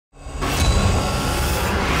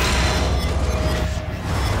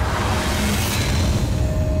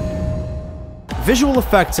Visual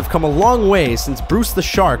effects have come a long way since Bruce the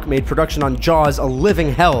Shark made production on Jaws a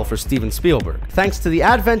living hell for Steven Spielberg. Thanks to the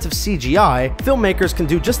advent of CGI, filmmakers can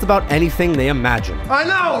do just about anything they imagine. I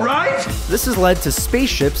know, right? This has led to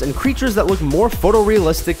spaceships and creatures that look more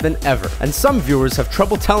photorealistic than ever, and some viewers have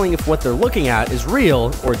trouble telling if what they're looking at is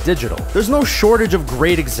real or digital. There's no shortage of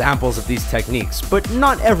great examples of these techniques, but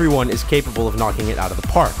not everyone is capable of knocking it out of the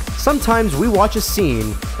park. Sometimes we watch a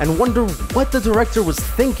scene and wonder what the director was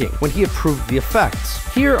thinking when he approved the effects.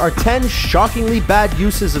 Here are 10 shockingly bad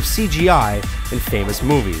uses of CGI in famous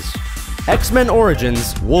movies. X-Men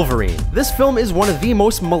Origins Wolverine. This film is one of the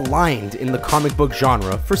most maligned in the comic book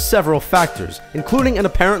genre for several factors, including an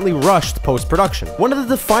apparently rushed post-production. One of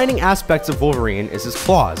the defining aspects of Wolverine is his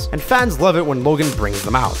claws, and fans love it when Logan brings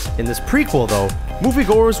them out. In this prequel, though,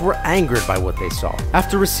 moviegoers were angered by what they saw.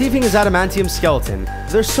 After receiving his adamantium skeleton,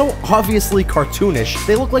 they're so obviously cartoonish,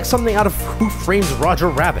 they look like something out of Who Framed Roger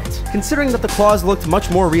Rabbit. Considering that the claws looked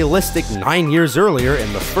much more realistic 9 years earlier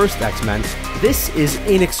in the first X-Men, this is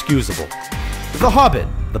inexcusable. The Hobbit,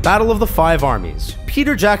 The Battle of the Five Armies.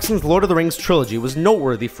 Peter Jackson's Lord of the Rings trilogy was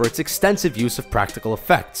noteworthy for its extensive use of practical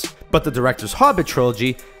effects, but the director's Hobbit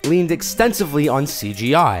trilogy leaned extensively on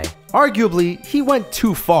CGI. Arguably, he went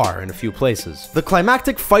too far in a few places. The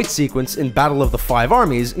climactic fight sequence in Battle of the Five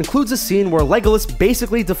Armies includes a scene where Legolas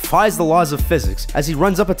basically defies the laws of physics as he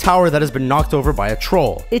runs up a tower that has been knocked over by a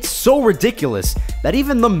troll. It's so ridiculous that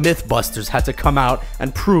even the Mythbusters had to come out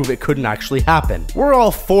and prove it couldn't actually happen. We're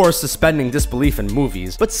all for suspending disbelief in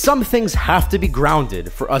movies, but some things have to be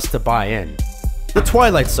grounded for us to buy in. The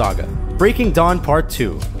Twilight Saga, Breaking Dawn Part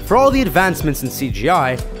 2. For all the advancements in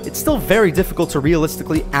CGI, it's still very difficult to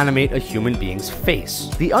realistically animate a human being's face.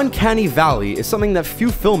 The uncanny valley is something that few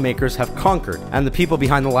filmmakers have conquered, and the people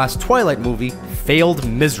behind the last Twilight movie failed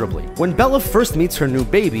miserably. When Bella first meets her new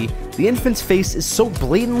baby, the infant's face is so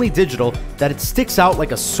blatantly digital that it sticks out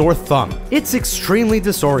like a sore thumb. It's extremely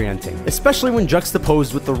disorienting, especially when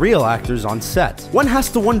juxtaposed with the real actors on set. One has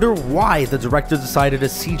to wonder why the director decided a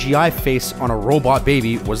CGI face on a robot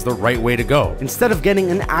baby was the right way to go, instead of getting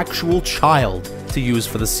an actual child to use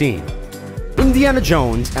for the scene. Indiana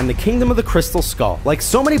Jones and the Kingdom of the Crystal Skull. Like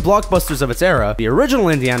so many blockbusters of its era, the original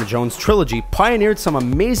Indiana Jones trilogy pioneered some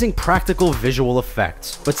amazing practical visual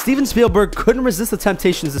effects, but Steven Spielberg couldn't resist the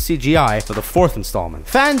temptations of CGI for the fourth installment.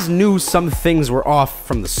 Fans knew some things were off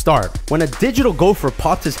from the start when a digital gopher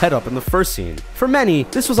popped his head up in the first scene. For many,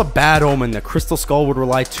 this was a bad omen that Crystal Skull would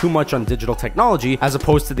rely too much on digital technology as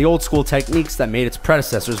opposed to the old school techniques that made its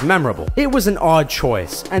predecessors memorable. It was an odd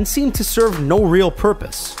choice and seemed to serve no real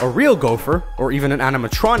purpose. A real gopher, or even an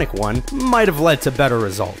animatronic one, might have led to better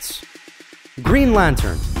results. Green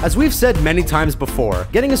Lantern. As we've said many times before,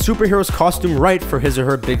 getting a superhero's costume right for his or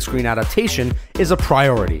her big screen adaptation is a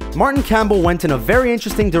priority. Martin Campbell went in a very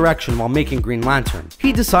interesting direction while making Green Lantern.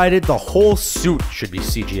 He decided the whole suit should be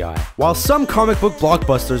CGI. While some comic book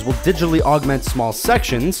blockbusters will digitally augment small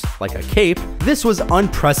sections, like a cape, this was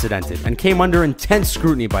unprecedented and came under intense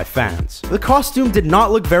scrutiny by fans. The costume did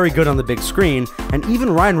not look very good on the big screen, and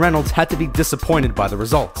even Ryan Reynolds had to be disappointed by the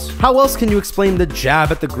results. How else can you explain the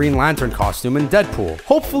jab at the Green Lantern costume in Deadpool?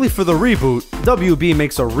 Hopefully for the reboot, WB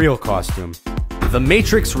makes a real costume. The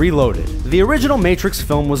Matrix Reloaded. The original Matrix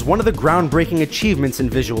film was one of the groundbreaking achievements in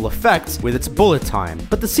visual effects with its bullet time,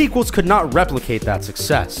 but the sequels could not replicate that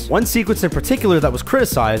success. One sequence in particular that was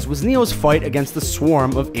criticized was Neo's fight against the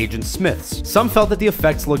swarm of Agent Smiths. Some felt that the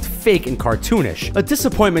effects looked fake and cartoonish, a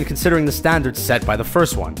disappointment considering the standards set by the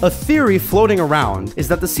first one. A theory floating around is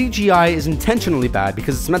that the CGI is intentionally bad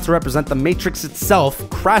because it's meant to represent the Matrix itself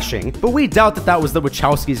crashing, but we doubt that that was the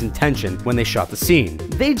Wachowskis' intention when they shot the scene.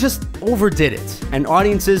 They just overdid it, and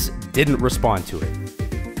audiences didn't respond to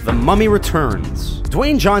it. The Mummy Returns.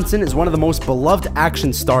 Dwayne Johnson is one of the most beloved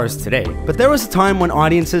action stars today, but there was a time when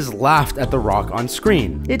audiences laughed at The Rock on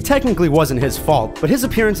screen. It technically wasn't his fault, but his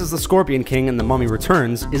appearance as the Scorpion King in The Mummy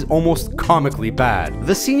Returns is almost comically bad.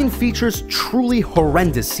 The scene features truly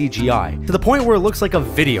horrendous CGI, to the point where it looks like a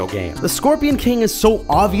video game. The Scorpion King is so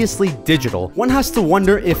obviously digital, one has to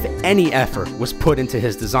wonder if any effort was put into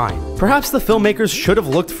his design. Perhaps the filmmakers should have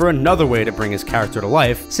looked for another way to bring his character to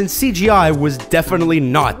life, since CGI was definitely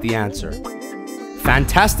not the answer.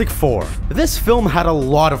 Fantastic Four. This film had a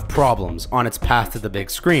lot of problems on its path to the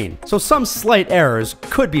big screen, so some slight errors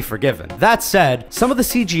could be forgiven. That said, some of the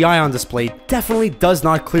CGI on display definitely does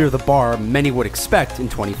not clear the bar many would expect in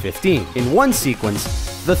 2015. In one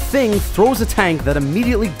sequence, the Thing throws a tank that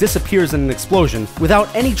immediately disappears in an explosion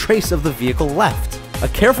without any trace of the vehicle left. A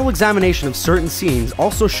careful examination of certain scenes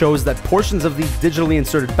also shows that portions of the digitally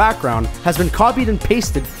inserted background has been copied and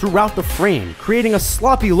pasted throughout the frame, creating a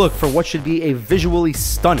sloppy look for what should be a visually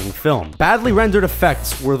stunning film. Badly rendered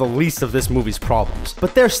effects were the least of this movie's problems,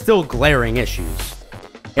 but they're still glaring issues.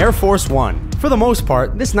 Air Force One. For the most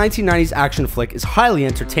part, this 1990s action flick is highly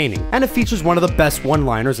entertaining, and it features one of the best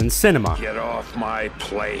one-liners in cinema. Get off my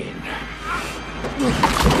plane.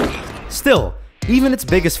 Still, even its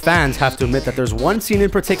biggest fans have to admit that there's one scene in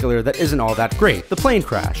particular that isn't all that great: the plane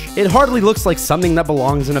crash. It hardly looks like something that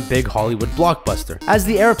belongs in a big Hollywood blockbuster, as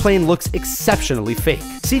the airplane looks exceptionally fake.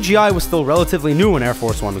 CGI was still relatively new when Air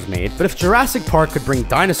Force One was made, but if Jurassic Park could bring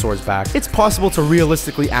dinosaurs back, it's possible to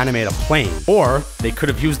realistically animate a plane. Or, they could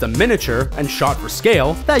have used a miniature and shot for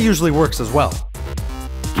scale. That usually works as well.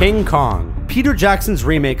 King Kong. Peter Jackson's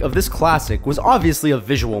remake of this classic was obviously a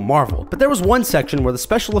visual marvel, but there was one section where the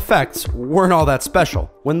special effects weren't all that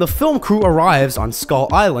special. When the film crew arrives on Skull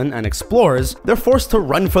Island and explores, they're forced to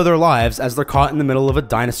run for their lives as they're caught in the middle of a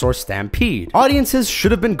dinosaur stampede. Audiences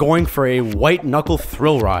should have been going for a white-knuckle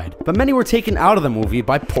thrill ride, but many were taken out of the movie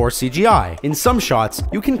by poor CGI. In some shots,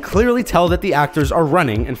 you can clearly tell that the actors are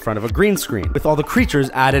running in front of a green screen, with all the creatures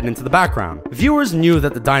added into the background. Viewers knew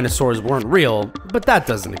that the dinosaurs weren't real, but that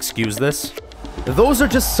doesn't excuse this. Those are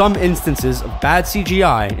just some instances of bad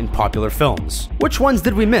CGI in popular films. Which ones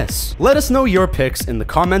did we miss? Let us know your picks in the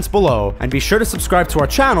comments below, and be sure to subscribe to our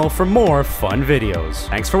channel for more fun videos.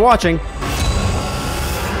 Thanks for watching!